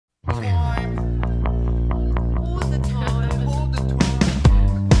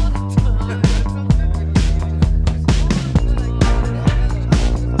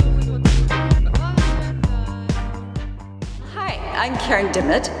Karen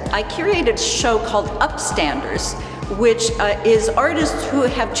Dimit. I curated a show called UPSTANDERS, which is artists who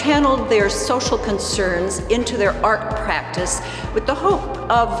have channeled their social concerns into their art practice with the hope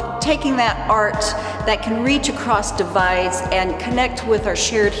of taking that art that can reach across divides and connect with our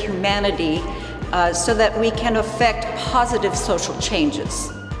shared humanity so that we can affect positive social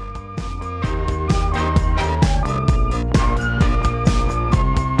changes.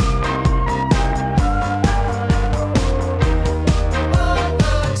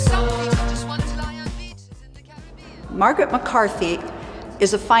 Margaret McCarthy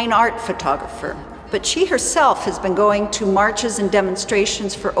is a fine art photographer, but she herself has been going to marches and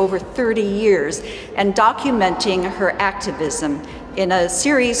demonstrations for over 30 years and documenting her activism in a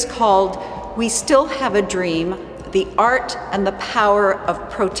series called We Still Have a Dream: The Art and the Power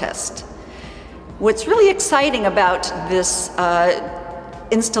of Protest. What's really exciting about this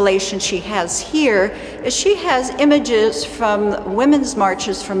installation she has here is she has images from women's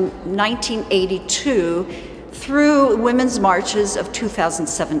marches from 1982 through women's marches of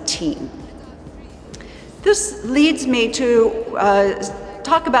 2017. This leads me to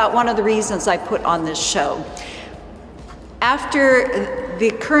talk about one of the reasons I put on this show. After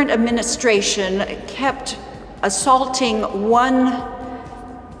the current administration kept assaulting one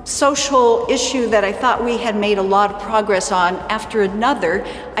social issue that I thought we had made a lot of progress on after another,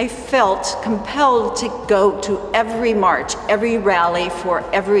 I felt compelled to go to every march, every rally for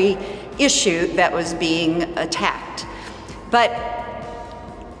every issue that was being attacked. But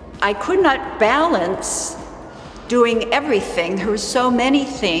I could not balance doing everything. There were so many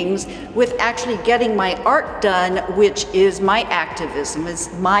things with actually getting my art done, which is my activism,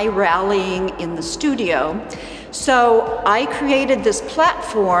 is my rallying in the studio. So I created this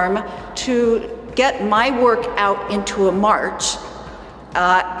platform to get my work out into a march,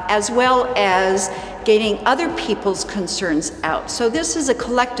 as well as getting other people's concerns out. So this is a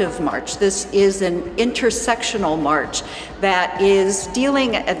collective march. This is an intersectional march that is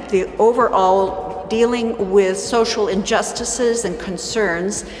dealing at the overall, dealing with social injustices and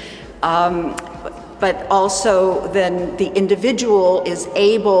concerns, but also then the individual is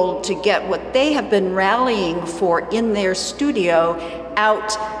able to get what they have been rallying for in their studio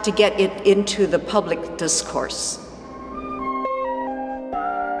out to get it into the public discourse.